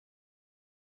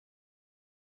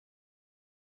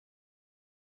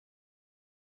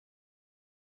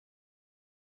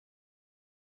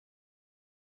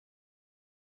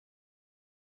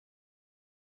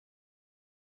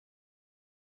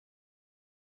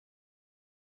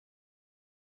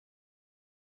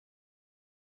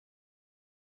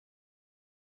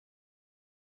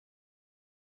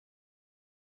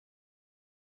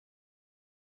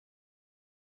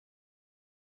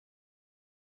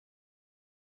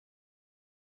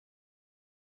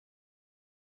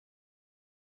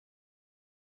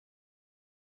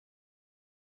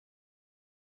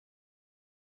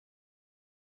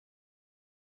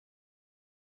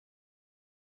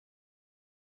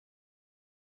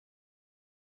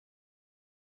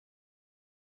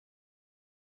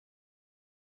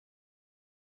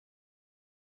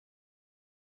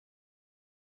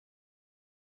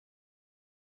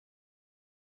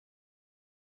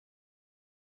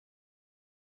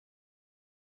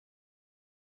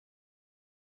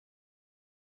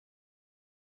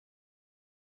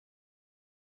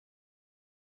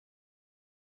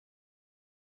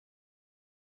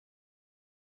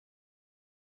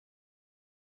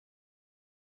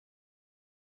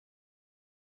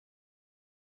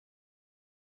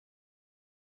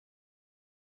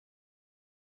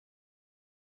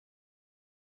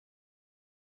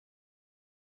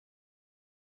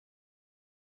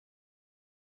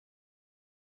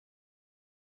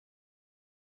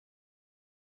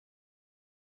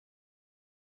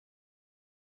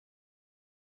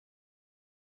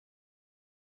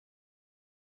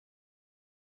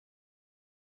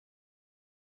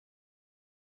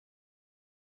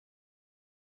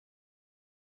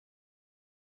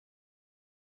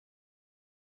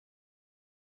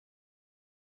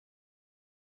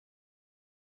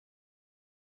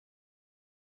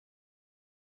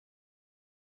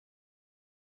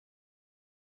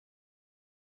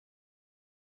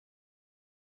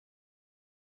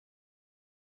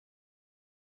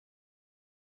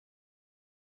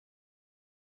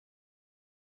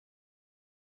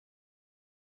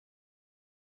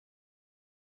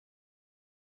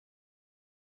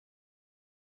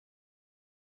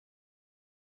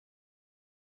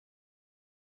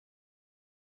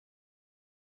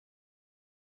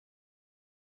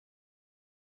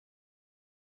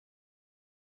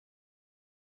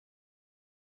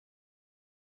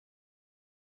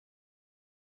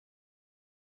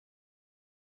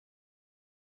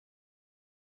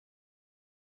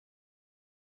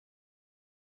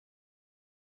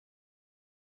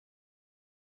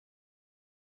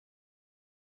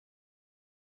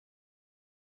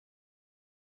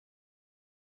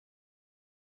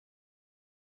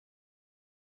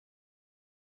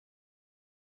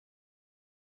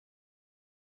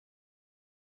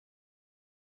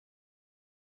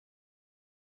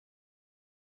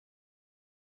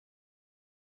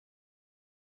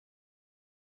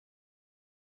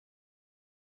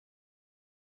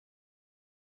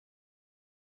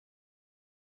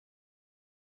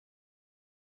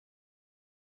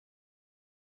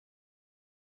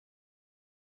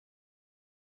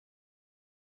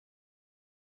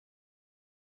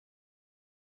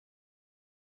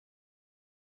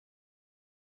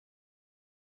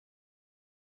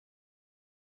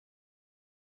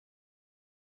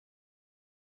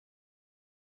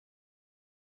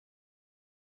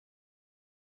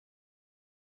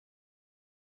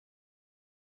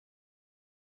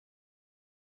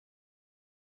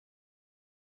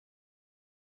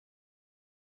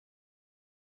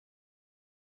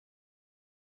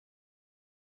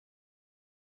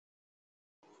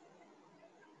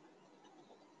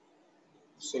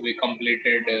So we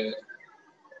completed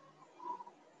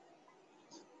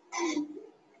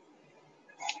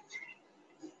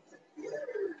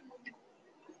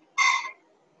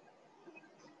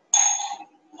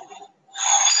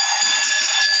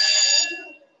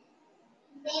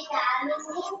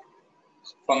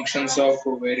functions of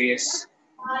various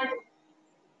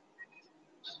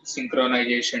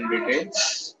synchronization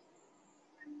details.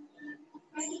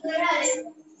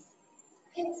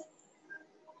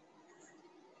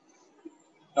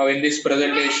 Now in this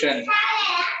presentation,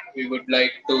 we would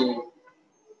like to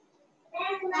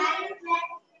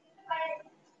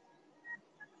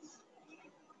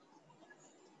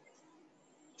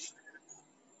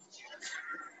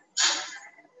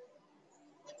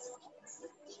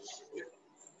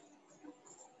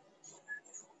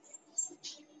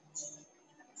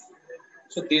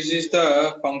so this is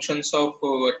the functions of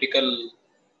vertical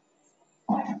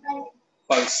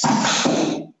pulse.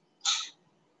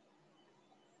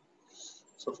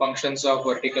 So functions of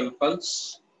vertical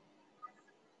pulse.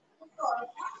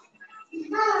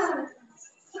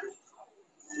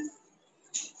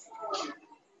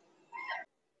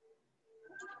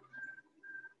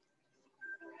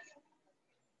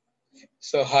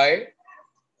 So hi.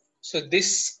 So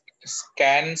this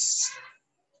scans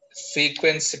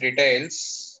sequence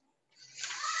details.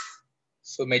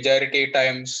 So majority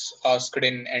times asked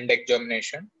in end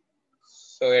examination.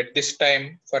 So at this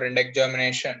time for end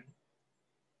examination,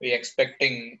 we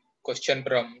expecting question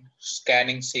from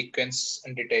scanning sequence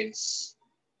and details.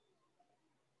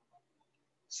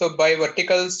 So by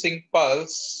vertical sync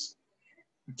pulse,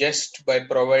 just by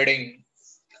providing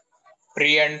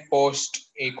pre and post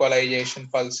equalization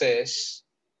pulses.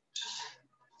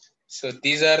 So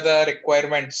these are the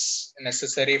requirements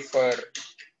necessary for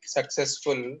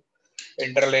successful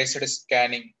interlaced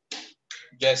scanning,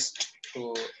 just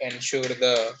to ensure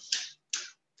the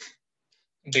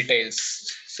details.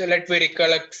 So let me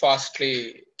recollect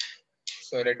fastly.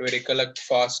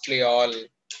 All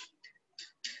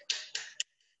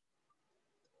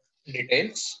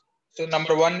details. So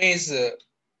number one is,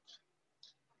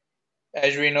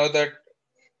 as we know that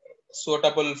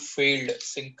suitable field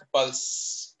sync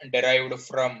pulse derived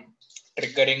from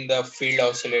triggering the field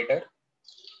oscillator.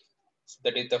 So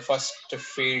that is the first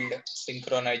field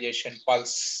synchronization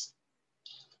pulse.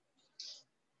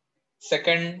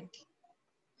 Second,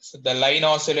 so the line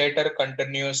oscillator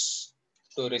continues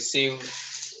to receive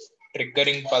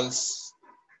triggering pulse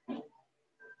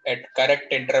at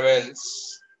correct intervals.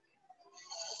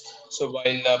 So while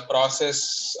the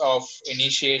process of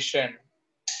initiation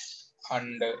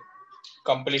and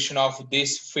completion of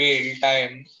this field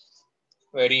time,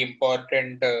 very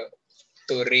important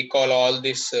to recall all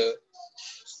these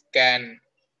scan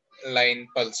line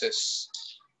pulses.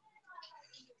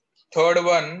 Third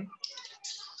one,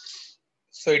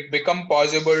 so it become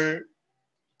possible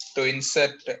to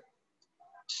insert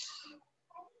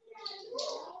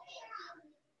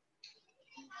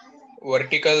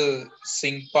vertical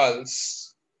sync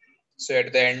pulse. So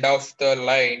at the end of the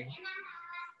line,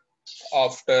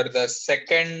 after the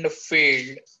second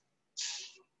field,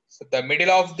 so the middle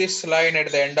of this line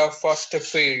at the end of first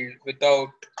field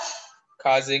without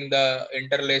causing the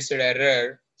interlaced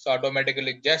error, so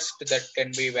automatically just that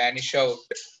can be vanish out.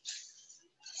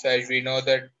 So as we know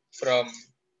that from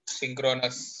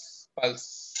synchronous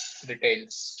pulse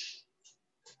details.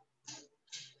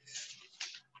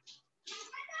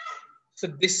 So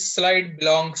this slide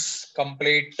belongs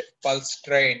complete pulse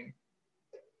train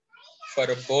for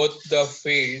both the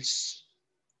fields,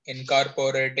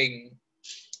 incorporating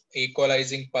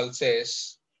equalizing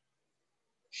pulses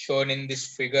shown in this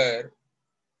figure.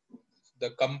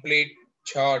 The complete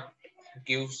chart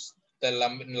gives the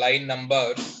line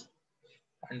numbers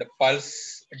and the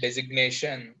pulse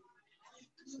designation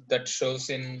that shows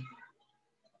in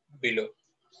below.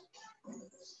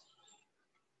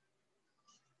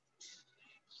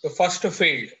 The first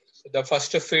field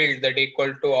that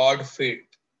equal to odd field.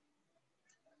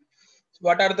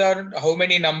 What are the, how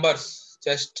many numbers?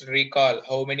 Just recall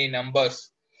how many numbers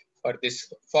for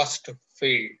this first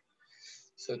field.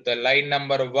 So the line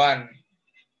number 1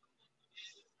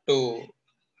 to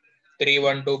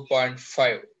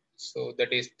 312.5. So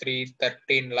that is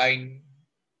 313 line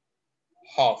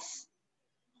half.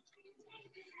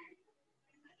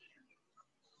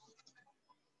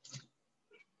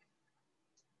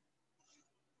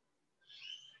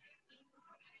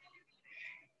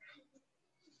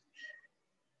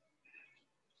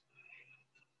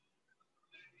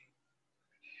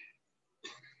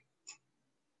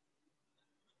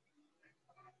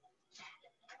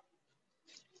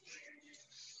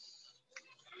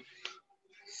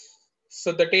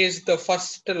 So that is the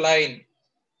first line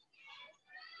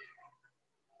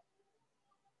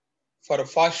for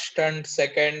first and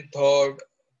second, third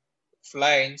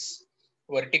lines,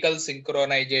 vertical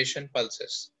synchronization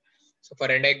pulses. So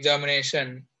for end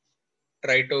examination,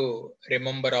 try to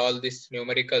remember all these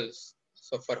numericals.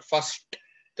 So for first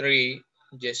three,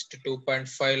 just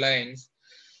 2.5 lines.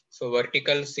 So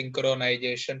vertical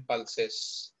synchronization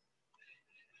pulses.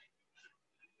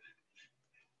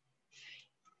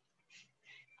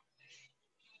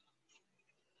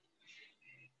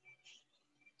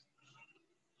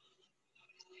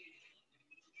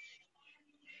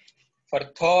 For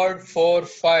third, four,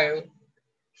 five,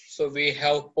 so we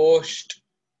have post.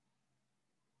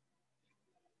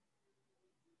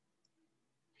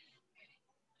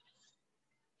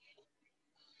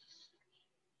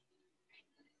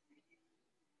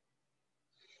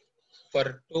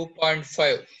 For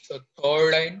 2.5, so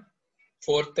third line,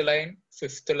 fourth line,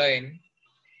 fifth line.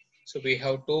 So we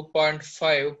have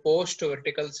 2.5 post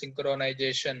vertical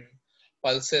synchronization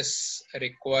pulses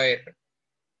required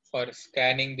for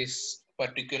scanning this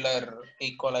particular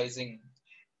equalizing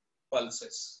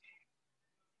pulses.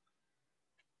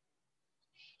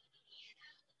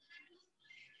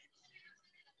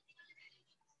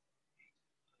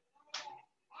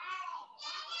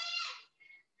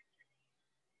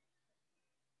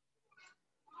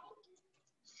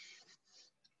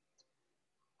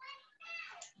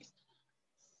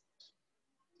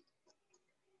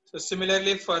 So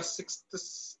similarly for sixth to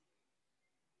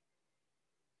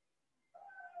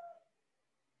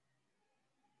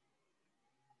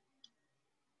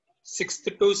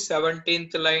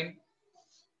 17th line,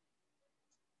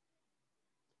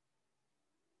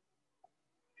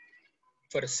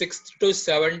 for 6th to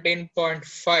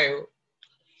 17.5,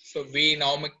 so we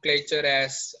nomenclature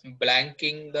as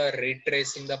blanking the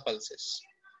retracing the pulses.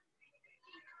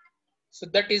 So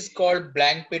that is called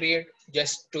blank period,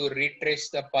 just to retrace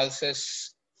the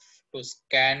pulses to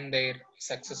scan their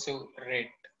successive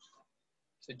rate.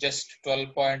 So just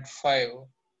 12.5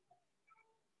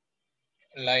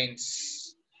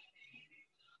 lines.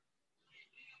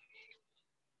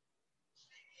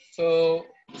 So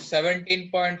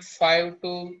 17.5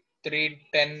 to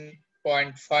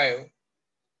 310.5.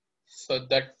 So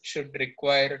that should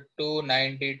require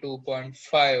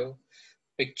 292.5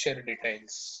 picture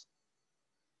details.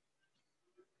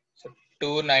 So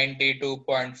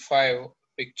 292.5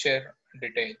 picture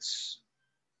details.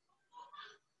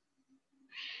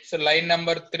 So line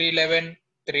number 311,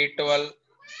 312,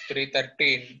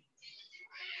 313.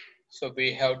 So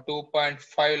we have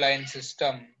 2.5 line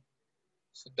system.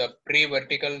 So the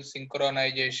pre-vertical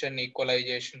synchronization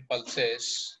equalization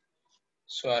pulses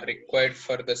are required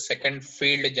for the second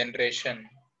field generation.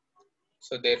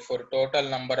 So therefore total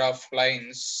number of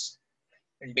lines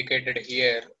indicated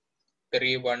here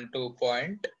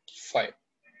 312.5.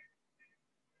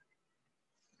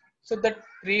 So that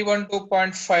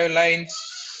 312.5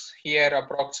 lines here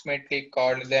approximately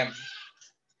called them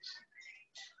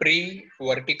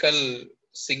pre-vertical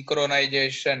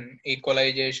synchronization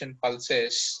equalization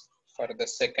pulses for the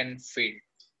second field.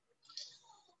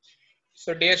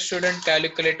 So dear student,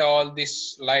 calculate all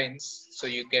these lines so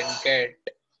you can get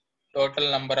total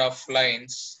number of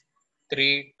lines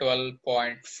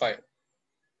 312.5.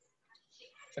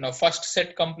 So now first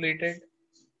set completed.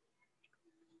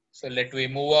 So let we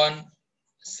move on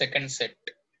second set.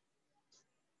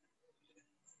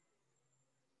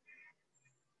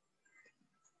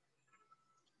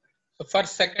 So for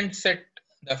second set,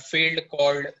 the field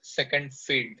called second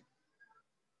field.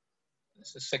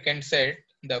 So second set,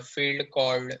 the field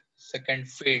called second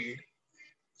field.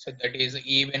 So that is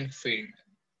even field.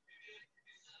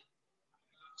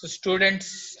 So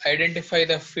students identify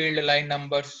the field line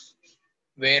numbers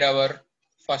where our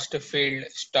first field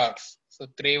starts. So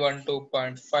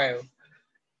 312.5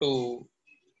 to,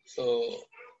 so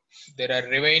there are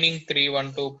remaining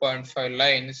 312.5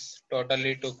 lines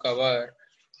totally to cover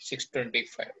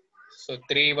 625. So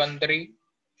 313,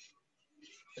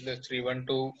 the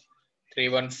 312,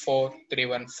 314,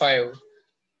 315,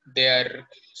 they are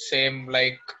same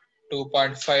like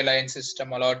 2.5 line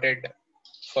system allotted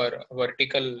for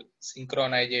vertical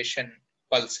synchronization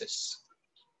pulses.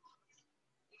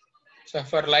 So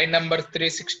for line number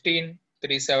 316,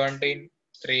 317,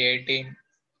 318,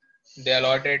 they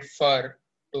allotted for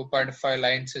 2.5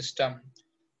 line system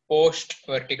post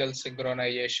vertical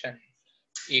synchronization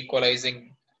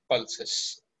equalizing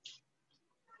pulses.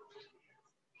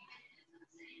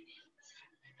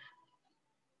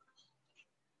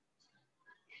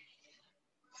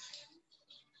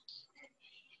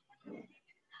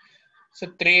 So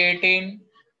 318,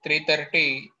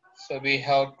 330, So we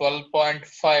have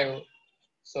 12.5.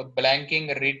 So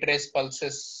blanking retrace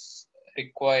pulses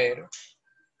require.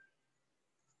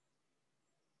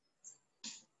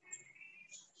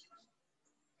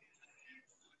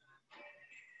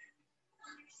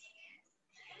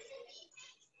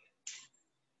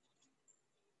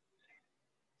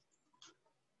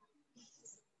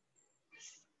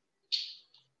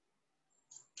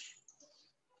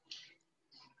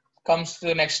 Comes to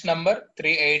the next number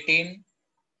 318,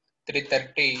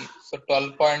 330. So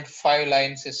 12.5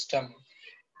 line system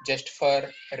just for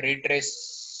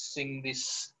retracing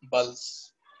this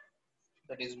pulse,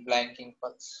 that is blanking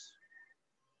pulse.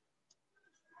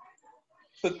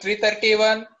 So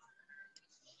 331,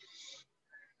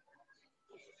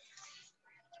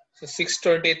 so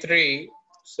 623,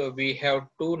 so we have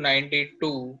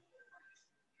 292,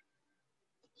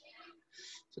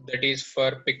 so that is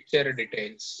for picture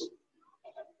details.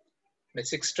 The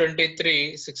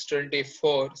 623,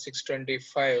 624,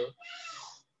 625,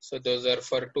 so those are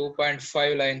for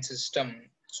 2.5 line system.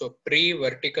 So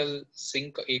pre-vertical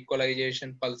sync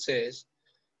equalization pulses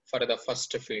for the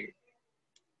first field.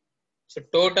 So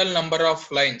total number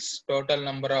of lines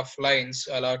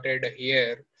allotted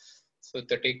here, so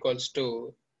that equals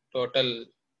to total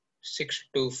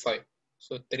 625.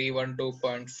 So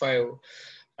 312.5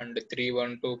 and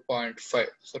 312.5.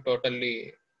 So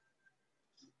totally.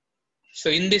 So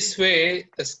in this way,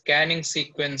 the scanning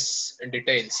sequence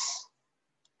details.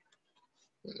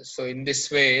 So in this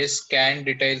way, scan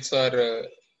details are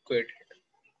created.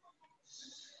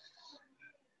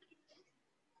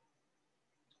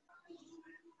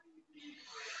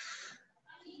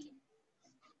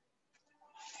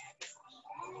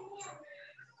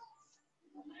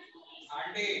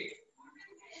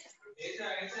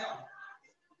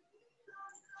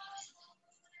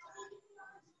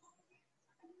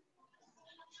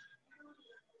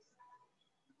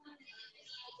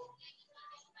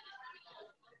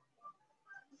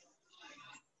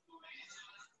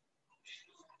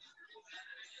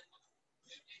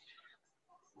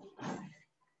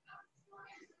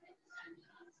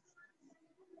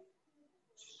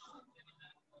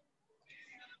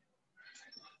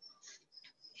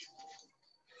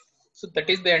 So that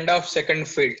is the end of second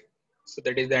field.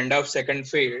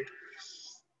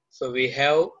 So we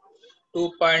have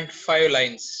 2.5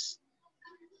 lines.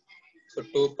 So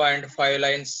 2.5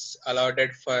 lines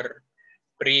allotted for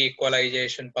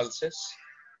pre-equalization pulses.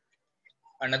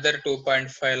 Another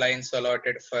 2.5 lines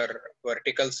allotted for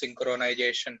vertical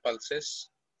synchronization pulses.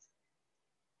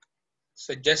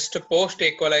 So just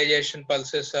post-equalization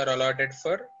pulses are allotted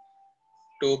for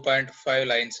 2.5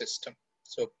 line system.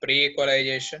 So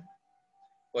pre-equalization,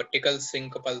 vertical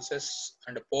sync pulses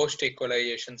and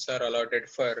post-equalizations are allotted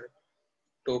for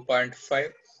 2.5,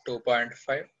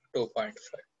 2.5, 2.5.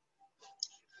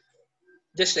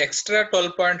 Just extra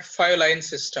 12.5 line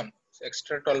system.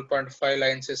 Extra 12.5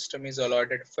 line system is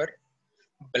allotted for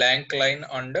blank line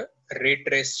on the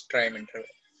retrace time interval.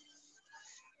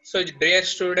 So dear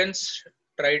students,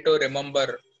 try to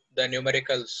remember the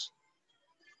numericals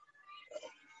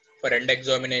for end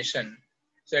examination.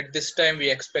 So at this time we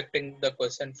are expecting the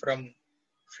question from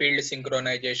field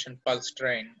synchronization pulse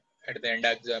train at the end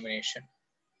examination.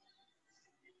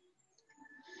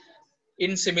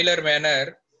 In similar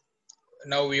manner,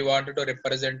 now we wanted to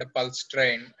represent a pulse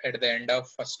train at the end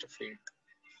of first field.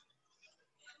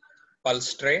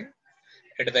 Pulse train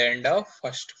at the end of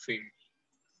first field.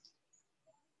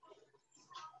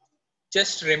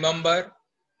 Just remember,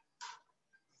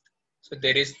 so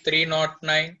there is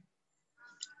 309,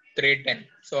 310.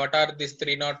 So what are these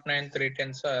 309,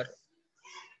 310s are?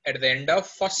 At the end of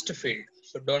first field.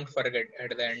 So don't forget,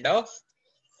 at the end of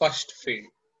first field.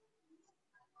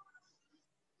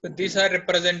 So these are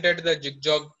represented the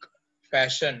zigzag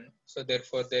fashion. So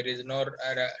therefore there is no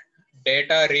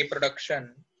data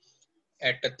reproduction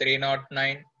at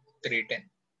 309, 310.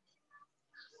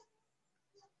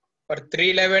 For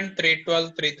 311,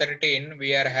 312, 313,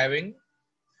 we are having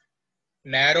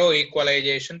narrow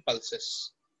equalization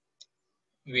pulses.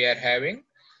 We are having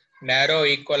narrow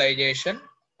equalization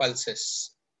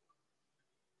pulses.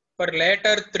 For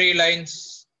later three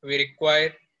lines, we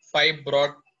require 5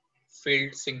 broad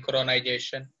field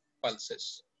synchronization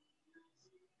pulses.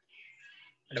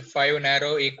 And 5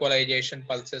 narrow equalization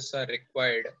pulses are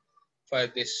required for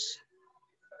this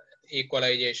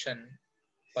equalization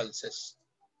pulses.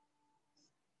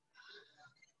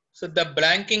 So the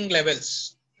blanking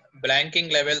levels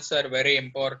are very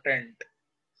important.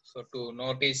 So to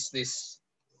notice this,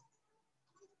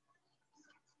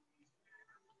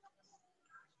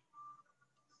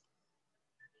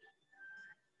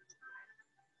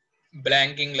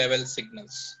 blanking level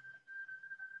signals.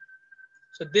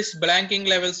 So this blanking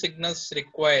level signals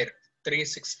require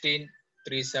 316,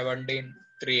 317,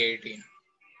 318.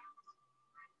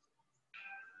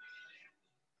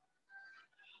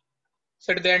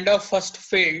 So at the end of first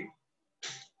field,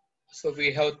 so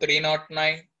we have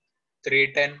 309,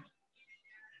 310,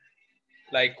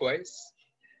 likewise.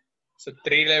 So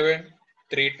 311,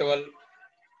 312,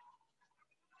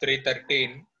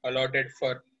 313 allotted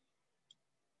for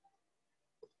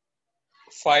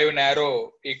 5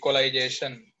 narrow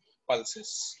equalization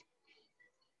pulses.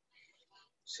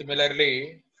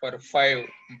 Similarly, for 5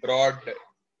 broad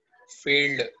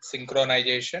field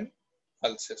synchronization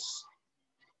pulses.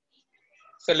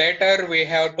 So later we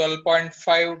have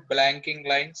 12.5 blanking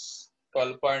lines,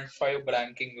 12.5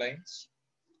 blanking lines.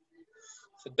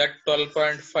 So that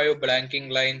 12.5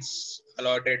 blanking lines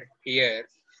allotted here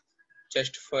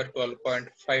just for 12.5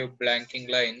 blanking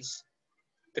lines,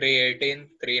 318,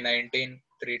 319,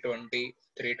 320,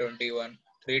 321,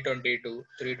 322,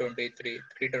 323,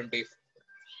 324,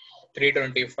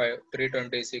 325,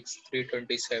 326,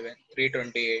 327,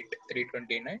 328,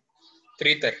 329,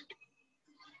 330.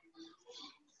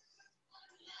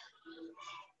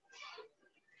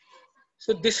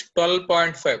 So this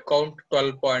 12.5, count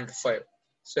 12.5.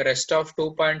 So rest of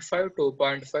 2.5,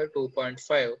 2.5,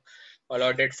 2.5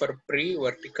 allotted for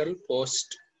pre-vertical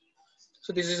post.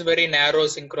 So this is very narrow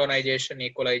synchronization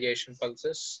equalization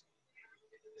pulses.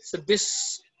 So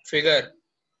this figure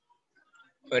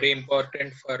very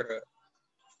important for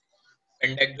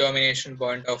end examination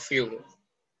point of view.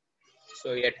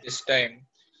 So at this time,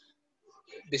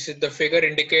 this is the figure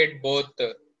indicate both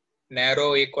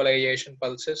narrow equalization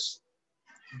pulses,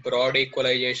 broad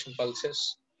equalization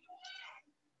pulses,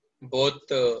 both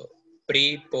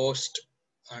pre, post,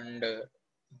 and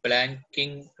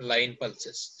blanking line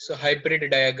pulses. So hybrid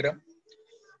diagram,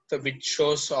 so which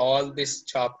shows all this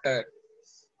chapter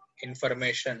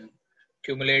information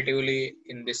cumulatively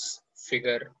in this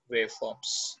figure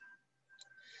waveforms.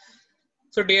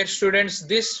 So dear students,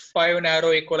 this 5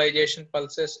 narrow equalization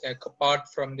pulses apart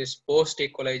from this post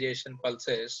equalization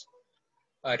pulses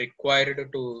are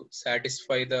required to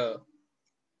satisfy the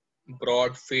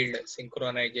broad field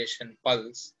synchronization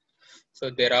pulse. So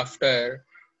thereafter,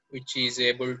 which is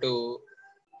able to,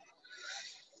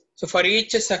 so for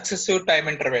each successive time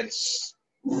intervals,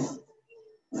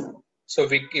 so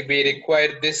we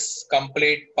require this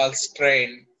complete pulse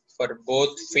train for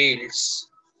both fields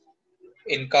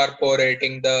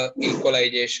incorporating the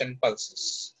equalization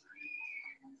pulses.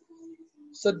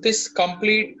 So this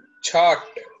complete chart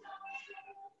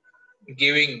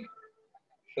giving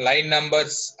line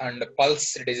numbers and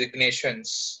pulse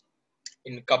designations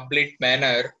in complete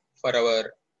manner for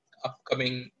our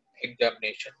upcoming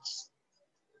examinations.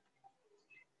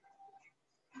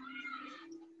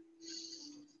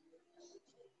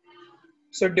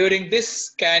 So during this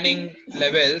scanning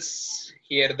levels,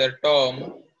 here the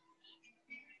term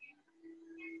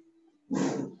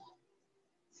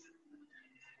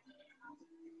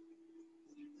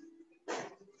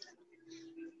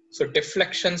so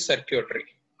deflection circuitry.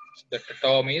 So the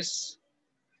term is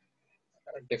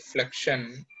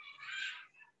deflection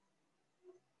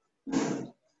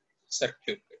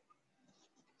circuitry.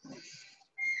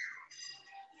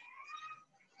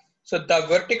 So the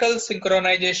vertical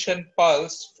synchronization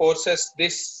pulse forces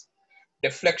this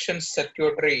deflection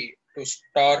circuitry to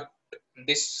start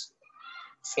this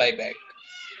flyback.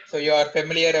 So you are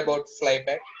familiar about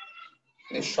flyback,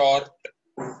 a short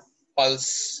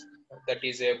pulse that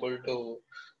is able to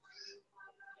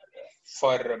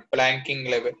for blanking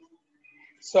level.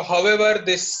 So however,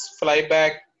 this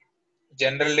flyback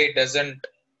generally doesn't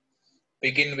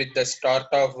begin with the start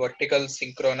of vertical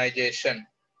synchronization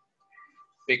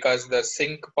because the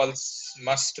sync pulse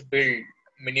must build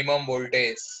minimum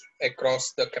voltage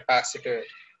across the capacitor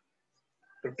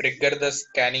to trigger the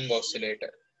scanning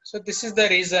oscillator. So this is the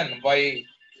reason why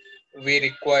we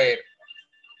require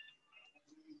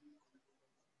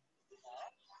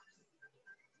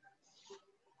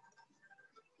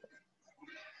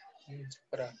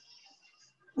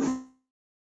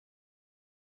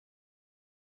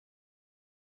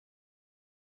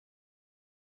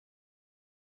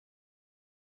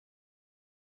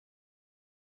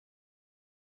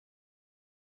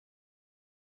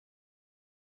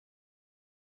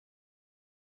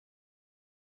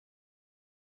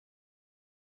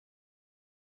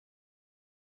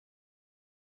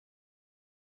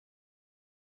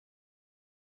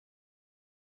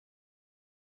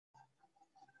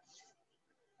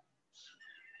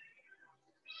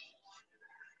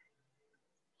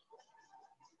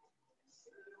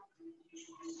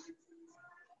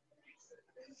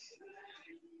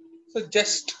So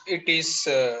just it is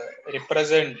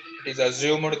it is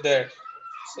assumed that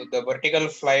so the vertical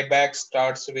flyback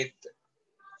starts with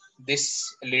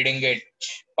this leading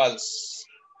edge pulse.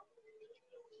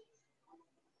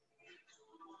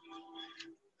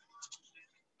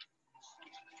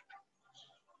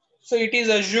 So it is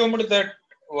assumed that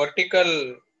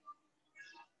vertical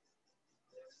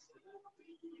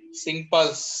sync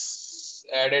pulse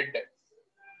added.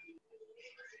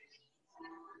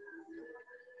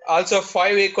 Also,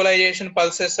 5 equalization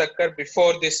pulses occur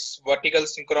before this vertical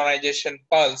synchronization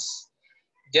pulse.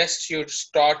 Just you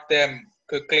start them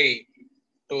quickly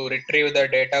to retrieve the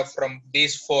data from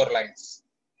these 4 lines.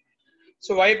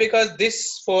 So why? Because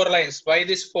this 4 lines, why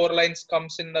this 4 lines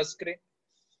comes in the screen?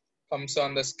 Comes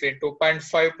on the screen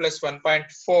 2.5 plus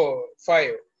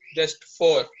 1.45, just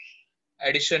 4.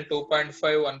 Addition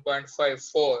 2.5,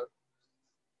 1.54.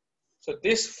 So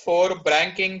these 4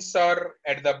 blankings are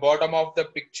at the bottom of the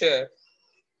picture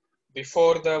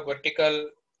before the vertical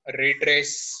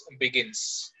retrace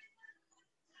begins.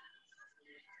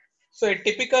 So a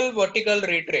typical vertical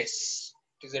retrace,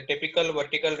 it is a typical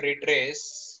vertical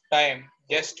retrace time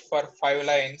just for 5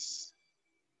 lines.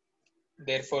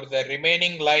 Therefore, the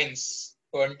remaining lines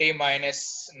 20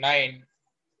 minus 9,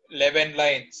 11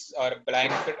 lines are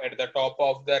blanked at the top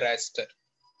of the raster.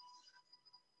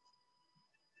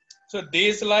 So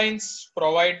these lines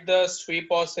provide the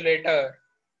sweep oscillator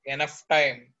enough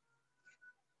time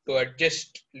to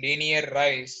adjust linear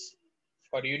rise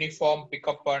for uniform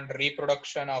pickup and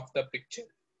reproduction of the picture.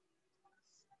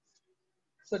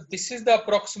 So this is the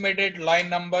approximated line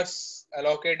numbers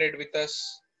allocated with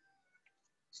us.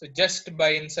 So just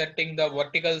by inserting the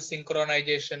vertical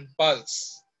synchronization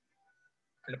pulse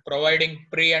and providing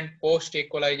pre and post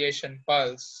equalization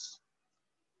pulse.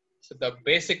 So the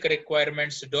basic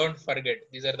requirements, don't forget,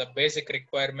 these are the basic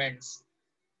requirements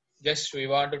just we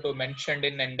wanted to mention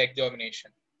in end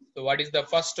examination. So what is the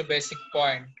first basic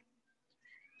point?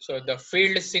 So the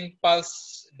field sync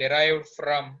pulse derived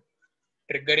from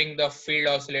triggering the field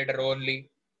oscillator only.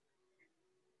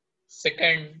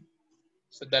 Second,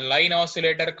 so the line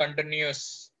oscillator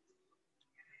continues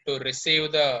to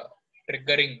receive the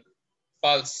triggering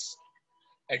pulse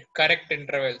at correct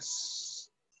intervals.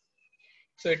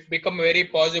 So it become very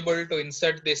possible to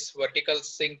insert this vertical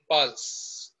sync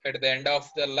pulse at the end of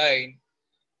the line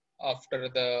after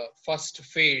the first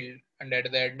field and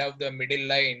at the end of the middle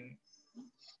line,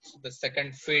 so the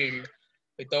second field,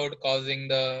 without causing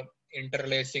the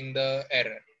interlacing the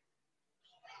error.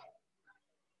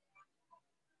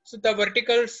 So the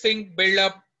vertical sync build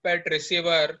up at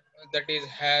receiver that is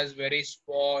has very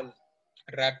small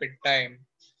rapid time.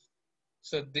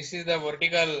 So this is the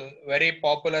vertical very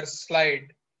popular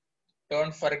slide.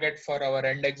 Don't forget for our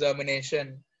end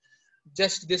examination.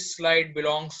 Just this slide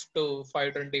belongs to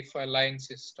 525 line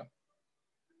system.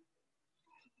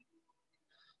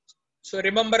 So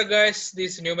remember guys,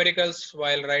 these numericals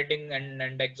while writing an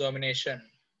end examination.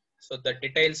 So the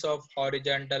details of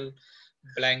horizontal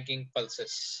blanking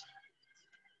pulses.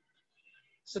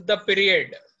 So the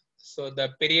period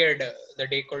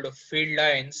that equal to field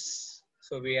lines.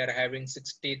 So we are having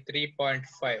 63.5.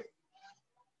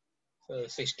 So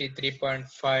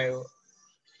 63.5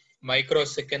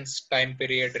 microseconds time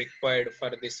period required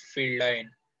for this field line.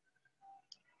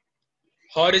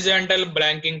 Horizontal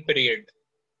blanking period.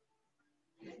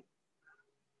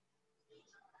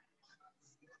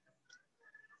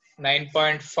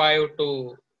 9.5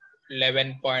 to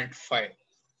 11.5.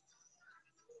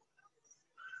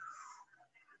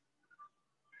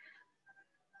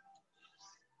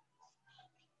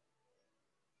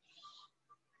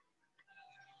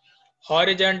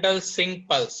 Horizontal sync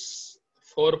pulse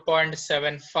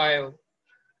 4.75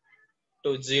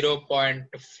 to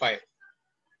 0.5.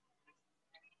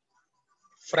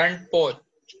 Front poach,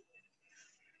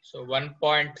 so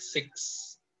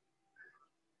 1.6.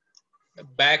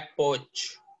 Back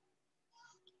poach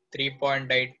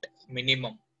 3.8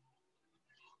 minimum.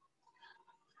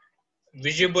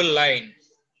 Visible line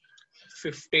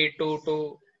 52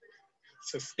 to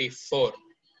 54.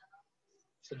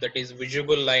 So that is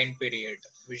visible line period.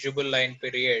 Visible line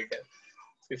period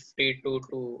 52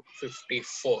 to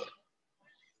 54.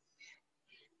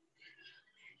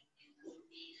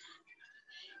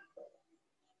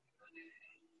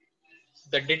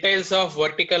 The details of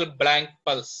vertical blank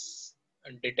pulse.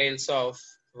 Details of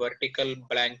vertical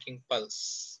blanking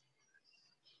pulse.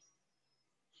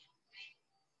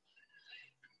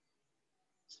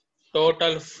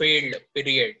 Total field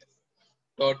period.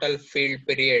 Total field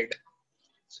period.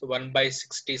 So 1 by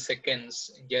 60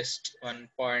 seconds, just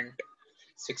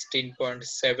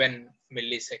 1.16.7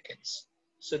 milliseconds.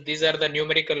 So these are the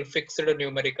fixed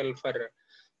numerical for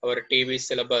our TV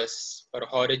syllabus for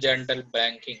horizontal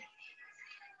blanking.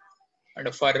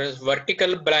 And for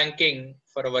vertical blanking,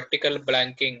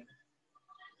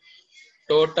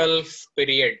 total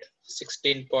period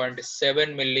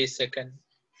 16.7 millisecond,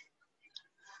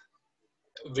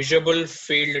 visible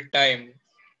field time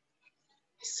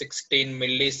 16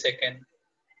 millisecond,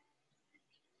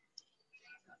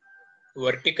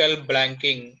 vertical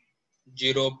blanking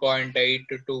 0.8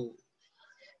 to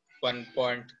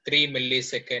 1.3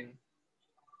 millisecond.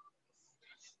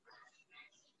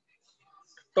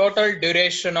 Total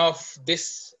duration of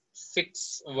this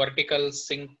fixed vertical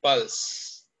sync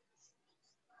pulse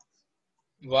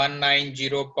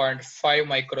 190.5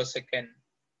 microsecond.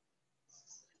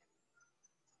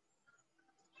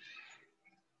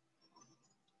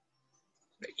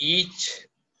 Each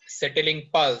settling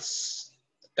pulse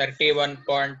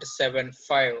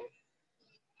 31.75.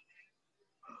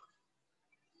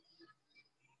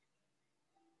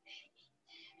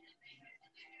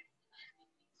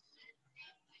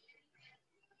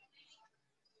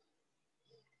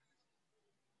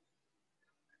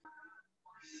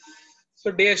 So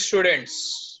dear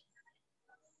students,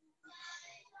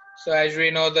 so as we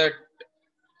know that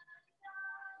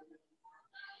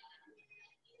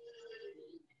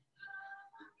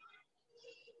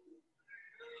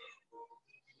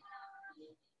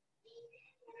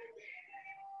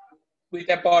with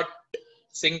about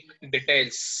sync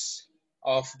details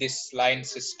of this line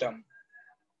system.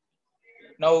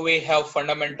 Now we have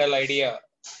fundamental idea,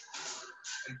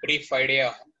 brief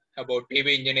idea about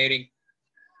TV engineering,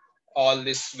 all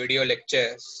these video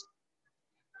lectures.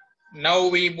 Now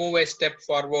we move a step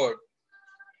forward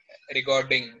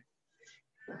regarding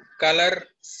color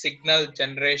signal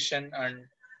generation and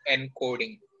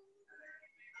encoding.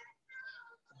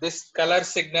 This color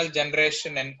signal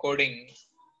generation encoding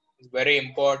is very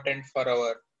important for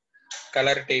our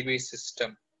color TV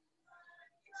system.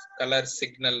 Color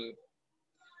signal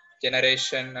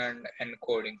generation and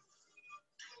encoding.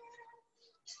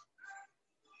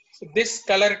 So this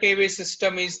color TV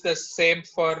system is the same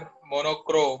for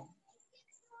monochrome,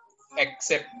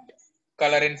 except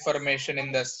color information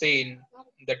in the scene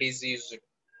that is used.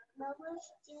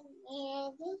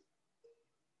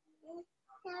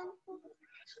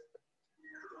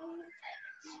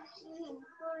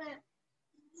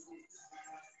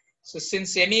 So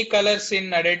since any colors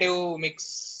in additive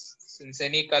mix,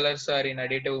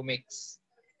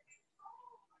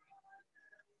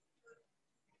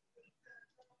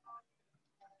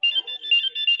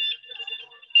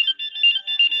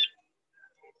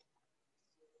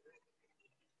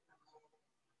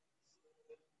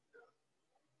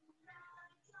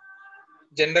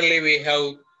 generally we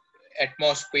have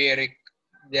atmospheric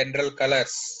general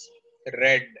colors,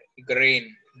 red,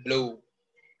 green, blue.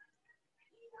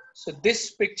 So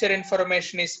this picture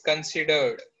information is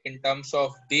considered in terms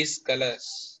of these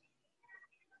colors.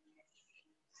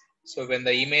 So when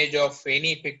the image of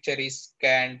any picture is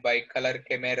scanned by color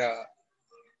camera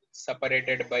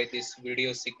separated by these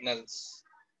video signals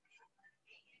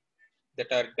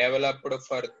that are developed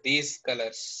for these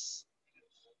colors.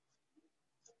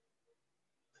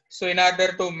 So in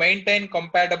order to maintain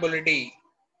compatibility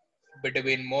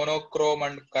between monochrome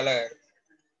and color,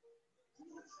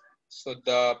 so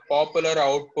the popular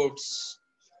outputs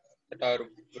that are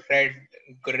red,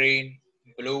 green,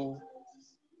 blue,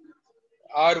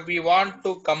 or we want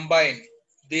to combine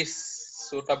this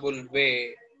suitable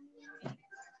way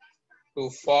to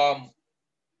form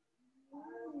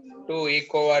two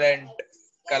equivalent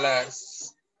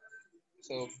colors,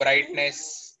 so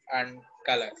brightness and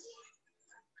color.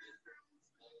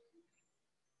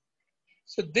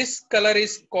 So this color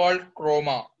is called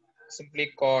chroma,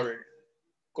 simply called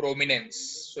chrominance.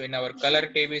 So in our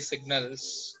color TV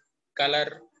signals,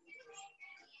 color,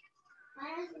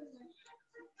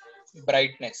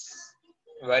 brightness,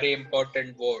 very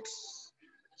important words.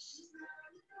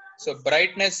 So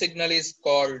brightness signal is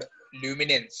called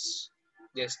luminance.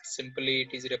 Just simply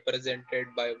it is represented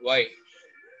by Y,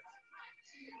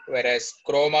 whereas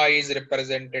chroma is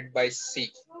represented by C.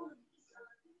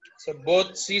 So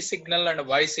both C signal and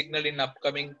Y signal in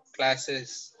upcoming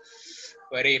classes,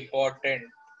 very important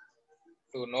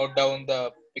to note down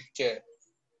the picture.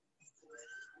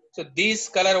 So these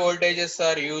color voltages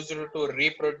are used to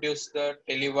reproduce the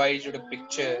televised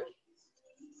picture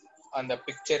on the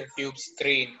picture tube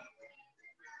screen.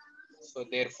 So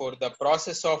therefore the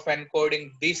process of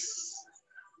encoding this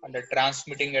and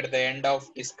transmitting at the end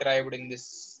of described in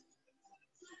this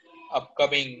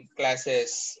upcoming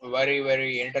classes,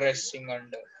 very interesting.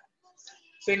 And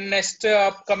so in next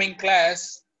upcoming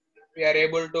class we are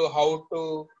able to how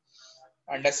to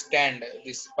understand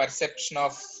this perception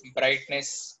of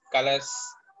brightness, colors,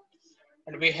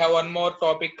 and we have one more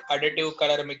topic, additive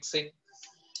color mixing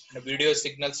and video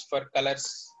signals for colors.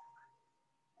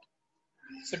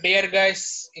 So dear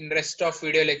guys, in rest of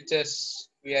video lectures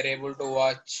we are able to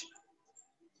watch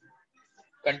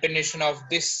continuation of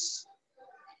this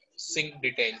sync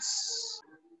details.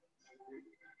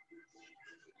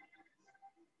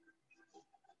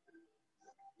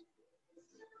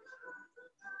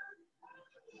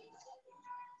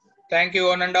 Thank you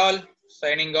one and all.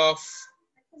 Signing off.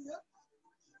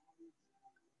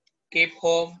 Keep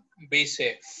home, be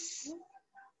safe.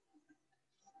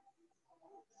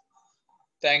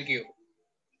 Thank you.